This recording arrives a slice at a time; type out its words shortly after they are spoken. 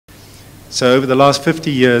So over the last 50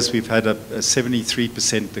 years, we've had a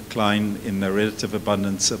 73% decline in the relative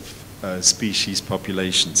abundance of species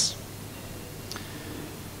populations.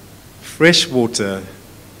 Freshwater,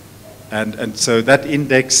 and so that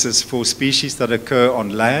index is for species that occur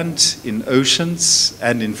on land, in oceans,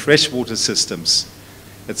 and in freshwater systems.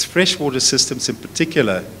 It's freshwater systems in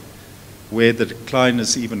particular where the decline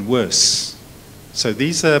is even worse. So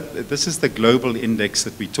this is the global index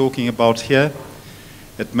that we're talking about here.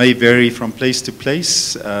 It may vary from place to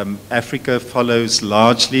place. Africa follows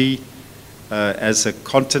largely as a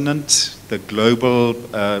continent the global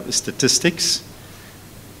statistics,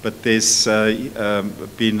 but there's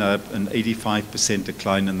been an 85%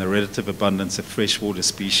 decline in the relative abundance of freshwater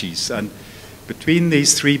species. And between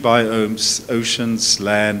these three biomes, oceans,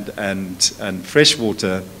 land, and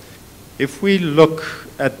freshwater, if we look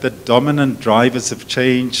at the dominant drivers of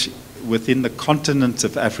change within the continent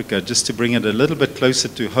of Africa, just to bring it a little bit closer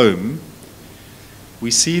to home, we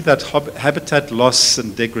see that habitat loss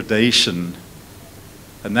and degradation,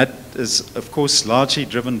 and that is, of course, largely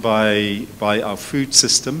driven by our food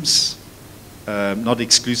systems, not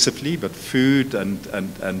exclusively, but food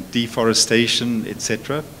and deforestation,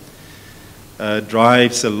 etc.,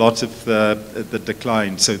 drives a lot of the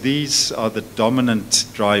decline. So these are the dominant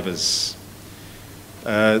drivers.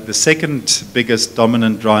 The second biggest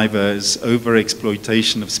dominant driver is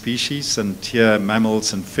overexploitation of species, and here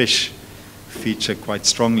mammals and fish feature quite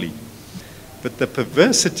strongly. But the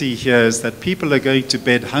perversity here is that people are going to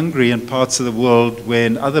bed hungry in parts of the world where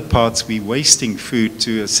in other parts we're wasting food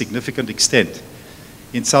to a significant extent.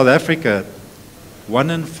 In South Africa, 1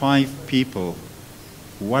 in 5 people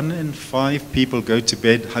go to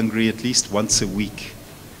bed hungry at least once a week.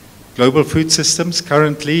 Global food systems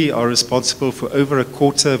currently are responsible for over a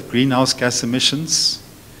quarter of greenhouse gas emissions,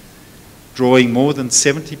 drawing more than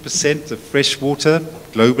 70% of fresh water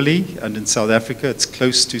globally, and in South Africa it's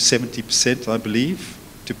close to 70%, I believe,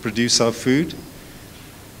 to produce our food.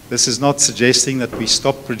 This is not suggesting that we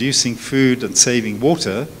stop producing food and saving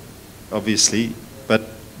water, obviously, but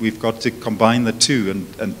we've got to combine the two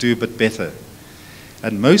and do a bit better.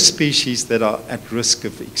 And most species that are at risk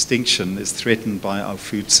of extinction is threatened by our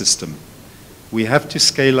food system. We have to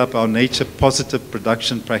scale up our nature-positive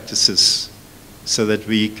production practices so that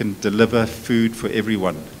we can deliver food for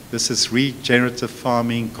everyone. This is regenerative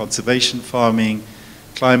farming, conservation farming,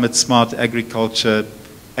 climate-smart agriculture,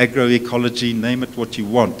 agroecology, name it what you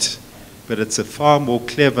want. But it's a far more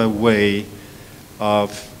clever way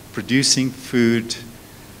of producing food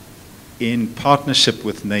in partnership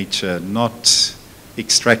with nature, not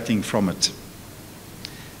extracting from it.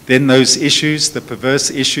 Then those issues, the perverse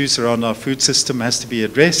issues around our food system, has to be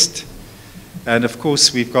addressed. And of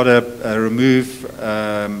course, we've got to remove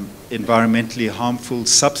environmentally harmful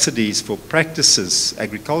subsidies for practices,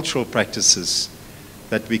 agricultural practices,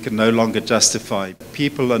 that we can no longer justify.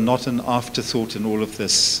 People are not an afterthought in all of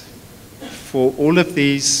this. For all of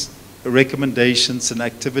these recommendations and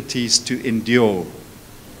activities to endure,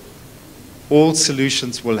 all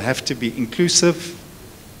solutions will have to be inclusive,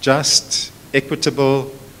 just,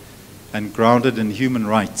 equitable, and grounded in human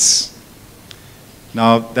rights.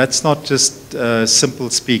 Now, that's not just simple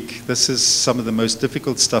speak. This is some of the most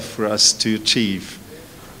difficult stuff for us to achieve.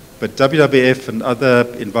 But WWF and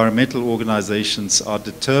other environmental organizations are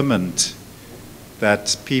determined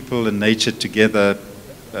that people and nature together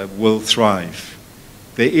will thrive.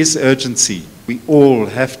 There is urgency. We all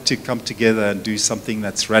have to come together and do something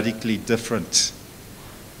that's radically different.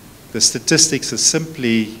 The statistics are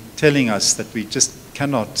simply telling us that we just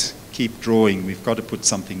cannot keep drawing. We've got to put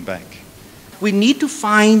something back. We need to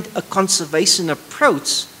find a conservation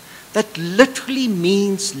approach that literally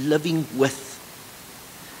means living with.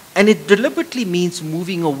 And it deliberately means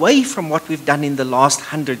moving away from what we've done in the last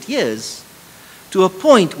 100 years to a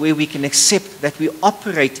point where we can accept that we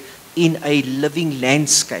operate in a living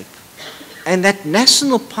landscape, and that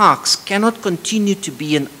national parks cannot continue to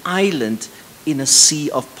be an island in a sea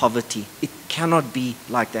of poverty. It cannot be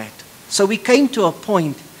like that. So we came to a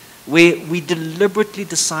point where we deliberately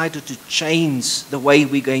decided to change the way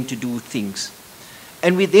we're going to do things.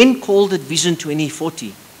 And we then called it Vision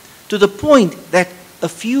 2040, to the point that a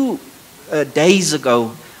few days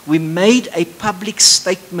ago, we made a public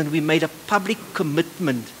statement, we made a public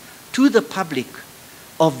commitment to the public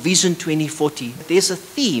of Vision 2040. There's a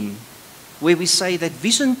theme where we say that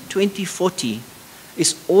Vision 2040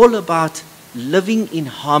 is all about living in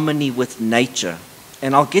harmony with nature.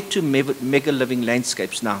 And I'll get to mega living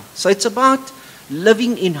landscapes now. So it's about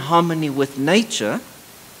living in harmony with nature,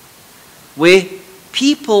 where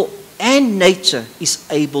people and nature is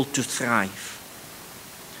able to thrive.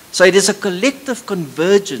 So it is a collective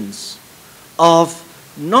convergence of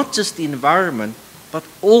not just the environment, but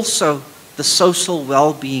also the social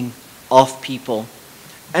well-being of people.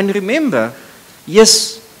 And remember,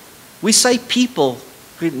 yes, we say people.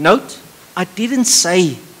 Note, I didn't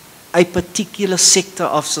say a particular sector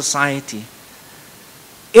of society.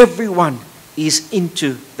 Everyone is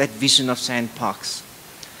into that vision of SANParks.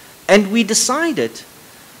 And we decided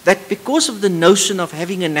that because of the notion of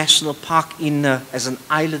having a national park as an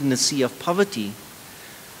island in the sea of poverty,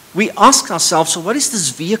 we ask ourselves, so what is this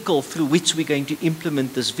vehicle through which we're going to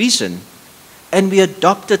implement this vision? And we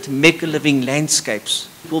adopted mega living landscapes.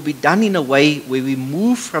 It will be done in a way where we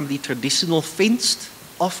move from the traditional fenced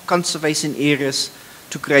off conservation areas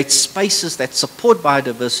to create spaces that support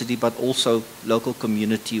biodiversity but also local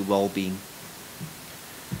community well-being.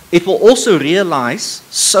 It will also realize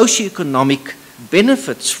socioeconomic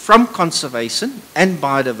benefits from conservation and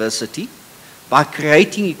biodiversity by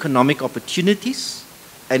creating economic opportunities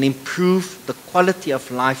and improve the quality of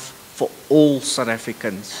life for all South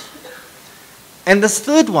Africans. And the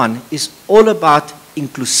third one is all about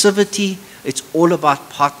inclusivity. It's all about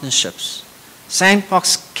partnerships.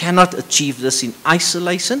 SANParks cannot achieve this in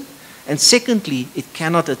isolation. And secondly, it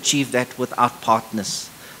cannot achieve that without partners.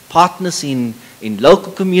 Partners in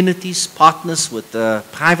local communities, partners with the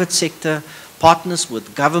private sector, partners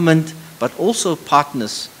with government, but also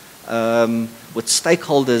partners with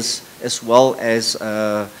stakeholders as well as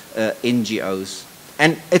NGOs.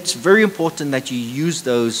 And it's very important that you use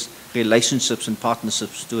those relationships and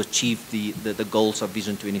partnerships to achieve the goals of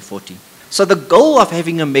Vision 2040. So the goal of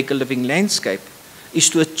having a mega living landscape is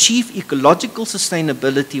to achieve ecological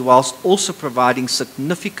sustainability whilst also providing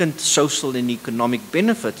significant social and economic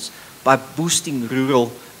benefits by boosting rural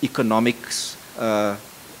economics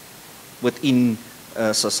within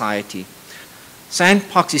society.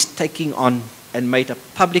 SANParks is taking on and made a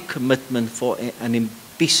public commitment for an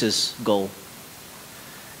ambitious goal.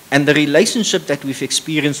 And the relationship that we've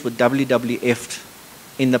experienced with WWF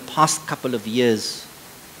in the past couple of years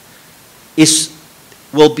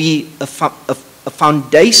will be a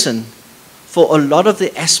foundation for a lot of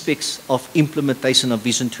the aspects of implementation of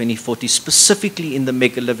Vision 2040, specifically in the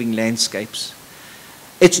mega living landscapes.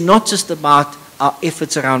 It's not just about our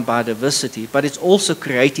efforts around biodiversity, but it's also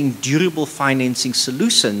creating durable financing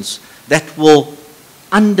solutions that will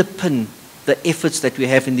underpin the efforts that we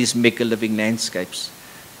have in these mega living landscapes.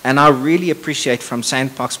 And I really appreciate, from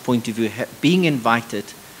SANParks' point of view, being invited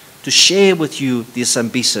to share with you this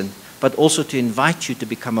ambition, but also to invite you to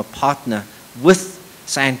become a partner with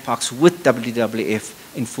SANParks, with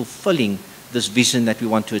WWF, in fulfilling this vision that we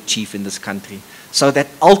want to achieve in this country, so that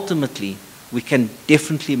ultimately we can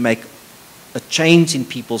definitely make a change in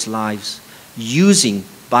people's lives using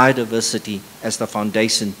biodiversity as the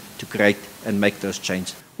foundation to create and make those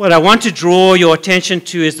changes. What I want to draw your attention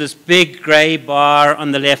to is this big grey bar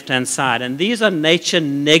on the left-hand side, and these are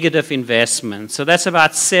nature-negative investments. So that's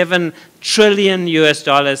about $7 trillion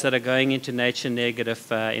that are going into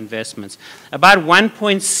nature-negative investments. About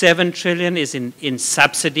 1.7 trillion is in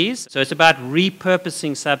subsidies. So it's about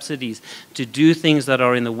repurposing subsidies to do things that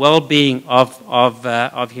are in the well-being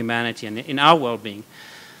of humanity and in our well-being.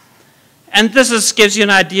 And this gives you an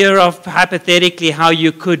idea of, hypothetically, how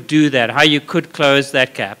you could do that, how you could close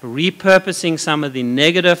that gap. Repurposing some of the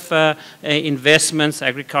negative investments,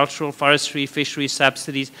 agricultural, forestry, fishery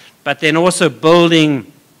subsidies, but then also building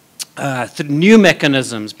new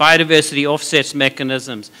mechanisms, biodiversity offsets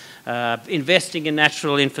mechanisms, investing in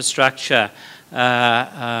natural infrastructure,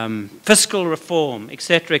 fiscal reform,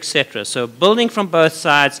 etc., etc. So building from both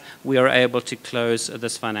sides, we are able to close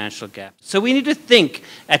this financial gap. So we need to think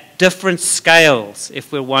at different scales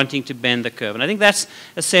if we're wanting to bend the curve. And I think that's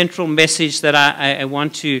a central message that I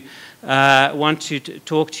want to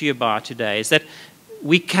talk to you about today, is that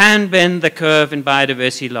we can bend the curve in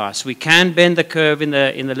biodiversity loss. We can bend the curve in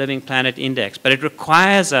the Living Planet Index, but it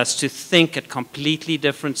requires us to think at completely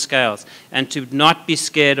different scales and to not be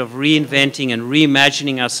scared of reinventing and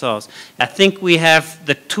reimagining ourselves. I think we have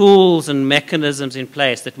the tools and mechanisms in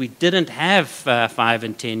place that we didn't have 5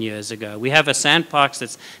 and 10 years ago. We have a SANParks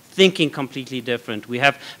that's thinking completely different. We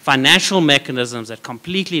have financial mechanisms at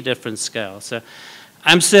completely different scales. So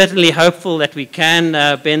I'm certainly hopeful that we can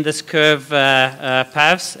bend this curve,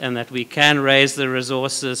 Pavs, and that we can raise the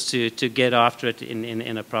resources to get after it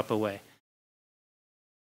in a proper way.